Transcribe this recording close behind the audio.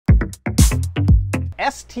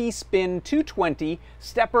STSPIN220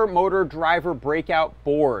 stepper motor driver breakout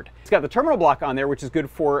board. It's got the terminal block on there, which is good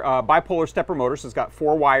for bipolar stepper motors. So it's got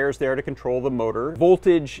 4 wires there to control the motor.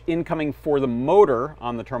 Voltage incoming for the motor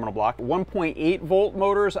on the terminal block. 1.8 volt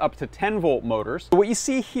motors up to 10 volt motors. So what you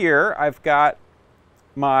see here, I've got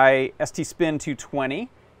my STSPIN220,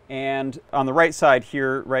 and on the right side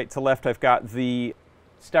here, right to left, I've got the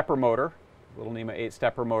stepper motor, little NEMA 8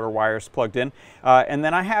 stepper motor wires plugged in. And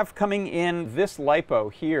then I have coming in this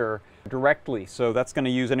LiPo here directly. So that's going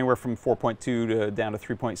to use anywhere from 4.2 to down to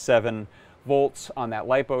 3.7 volts on that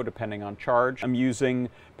LiPo, depending on charge. I'm using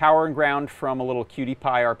power and ground from a little Cutie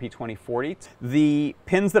Pie RP2040. The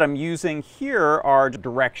pins that I'm using here are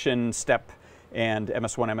direction, step, and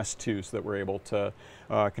MS1, MS2, so that we're able to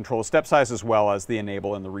control the step size as well as the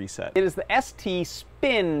enable and the reset. It is the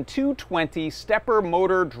STSPIN220 stepper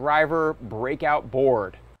motor driver breakout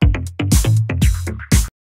board.